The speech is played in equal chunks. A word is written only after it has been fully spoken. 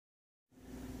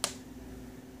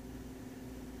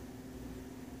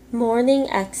Morning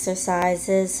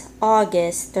Exercises,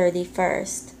 August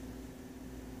 31st.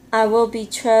 I will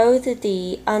betroth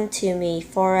thee unto me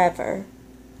forever.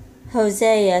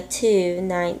 Hosea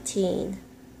 2:19.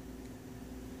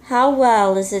 How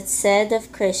well is it said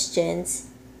of Christians,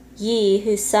 ye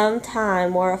who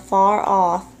sometime were afar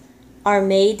off are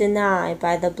made nigh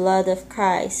by the blood of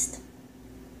Christ.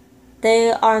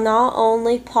 They are not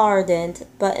only pardoned,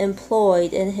 but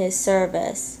employed in his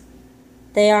service.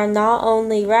 They are not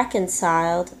only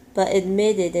reconciled, but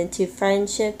admitted into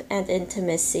friendship and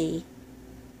intimacy.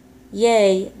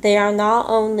 Yea, they are not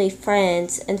only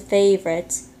friends and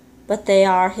favorites, but they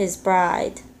are his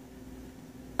bride.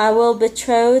 I will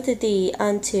betroth thee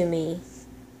unto me.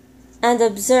 And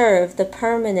observe the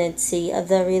permanency of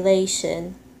the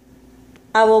relation.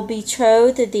 I will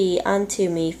betroth thee unto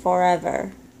me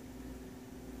forever.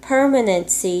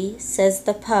 Permanency, says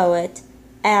the poet,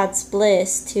 adds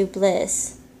bliss to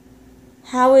bliss.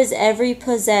 How is every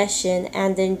possession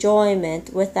and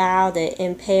enjoyment without it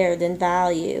impaired in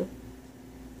value?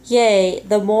 Yea,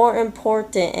 the more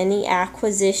important any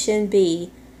acquisition be,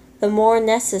 the more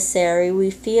necessary we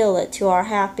feel it to our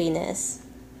happiness.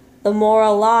 The more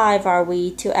alive are we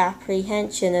to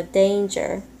apprehension of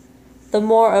danger. The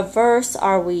more averse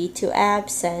are we to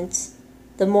absence.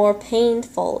 The more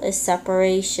painful is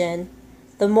separation.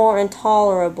 The more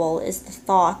intolerable is the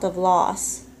thought of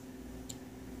loss.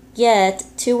 Yet,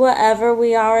 to whatever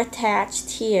we are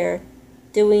attached here,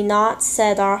 do we not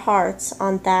set our hearts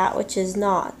on that which is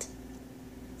not?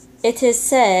 It is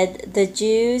said the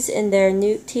Jews in their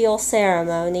nuptial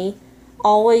ceremony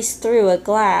always threw a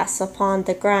glass upon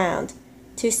the ground,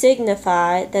 to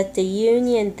signify that the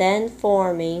union then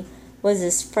forming was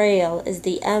as frail as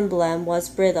the emblem was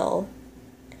brittle.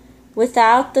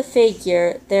 Without the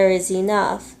figure there is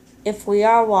enough, if we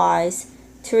are wise,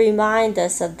 to remind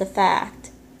us of the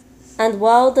fact. And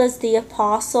well does the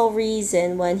apostle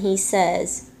reason when he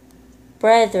says,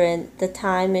 Brethren, the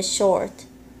time is short.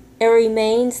 It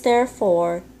remains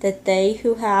therefore that they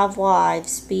who have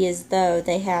wives be as though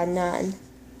they had none.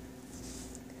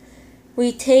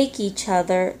 We take each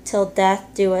other till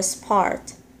death do us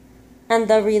part, and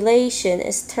the relation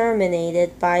is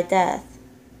terminated by death.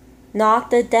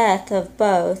 Not the death of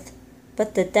both,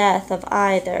 but the death of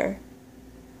either.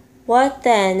 What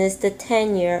then is the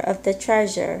tenure of the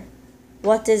treasure?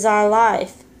 What is our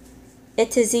life?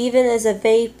 It is even as a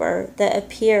vapor that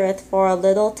appeareth for a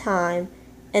little time,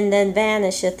 and then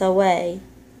vanisheth away.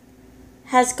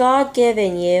 Has God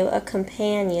given you a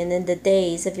companion in the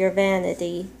days of your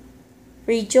vanity?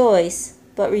 Rejoice,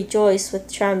 but rejoice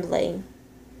with trembling.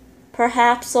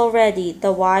 Perhaps already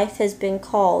the wife has been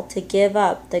called to give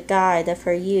up the guide of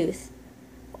her youth,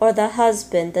 or the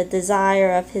husband the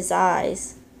desire of his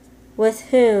eyes, with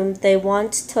whom they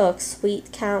once took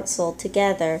sweet counsel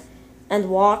together, and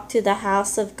walked to the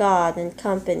house of God in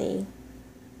company.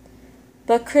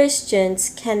 But Christians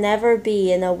can never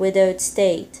be in a widowed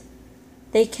state.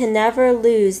 They can never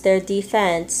lose their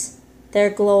defense, their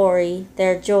glory,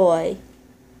 their joy.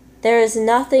 There is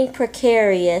nothing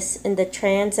precarious in the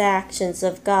transactions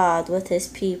of God with his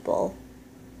people.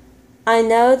 I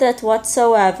know that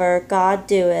whatsoever God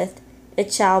doeth,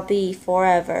 it shall be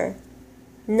forever.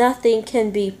 Nothing can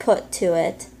be put to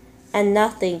it, and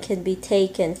nothing can be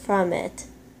taken from it.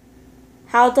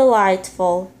 How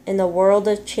delightful, in a world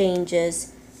of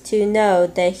changes, to know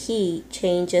that he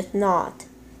changeth not,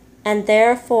 and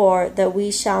therefore that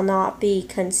we shall not be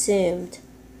consumed.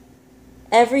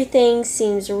 Everything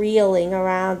seems reeling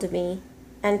around me,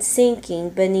 and sinking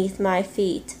beneath my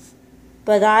feet,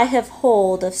 but I have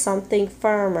hold of something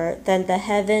firmer than the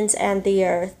heavens and the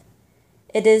earth.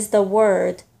 It is the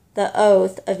word, the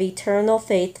oath of eternal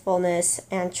faithfulness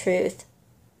and truth.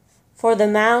 For the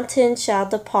mountains shall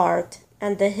depart,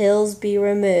 and the hills be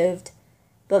removed,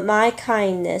 but my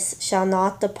kindness shall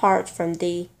not depart from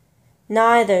thee,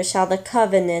 neither shall the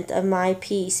covenant of my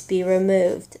peace be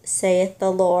removed, saith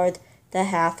the Lord, that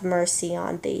hath mercy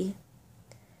on thee.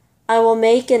 I will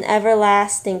make an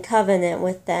everlasting covenant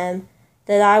with them,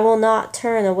 that I will not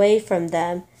turn away from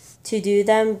them, to do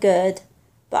them good,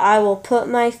 but I will put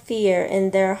my fear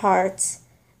in their hearts,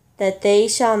 that they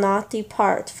shall not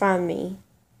depart from me.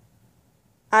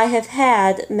 I have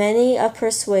had many a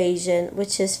persuasion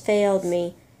which has failed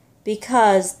me,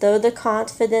 because though the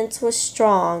confidence was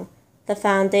strong, the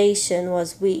foundation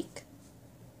was weak.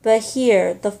 But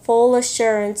here the full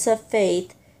assurance of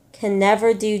faith can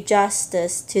never do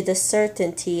justice to the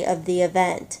certainty of the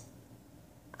event.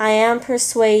 I am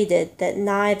persuaded that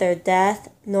neither death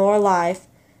nor life,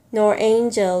 nor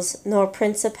angels nor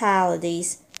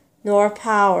principalities, nor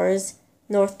powers,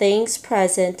 nor things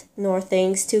present, nor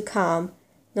things to come,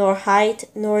 nor height,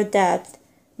 nor depth,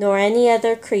 nor any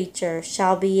other creature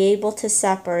shall be able to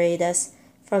separate us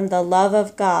from the love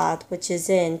of God which is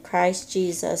in Christ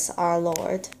Jesus our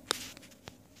Lord.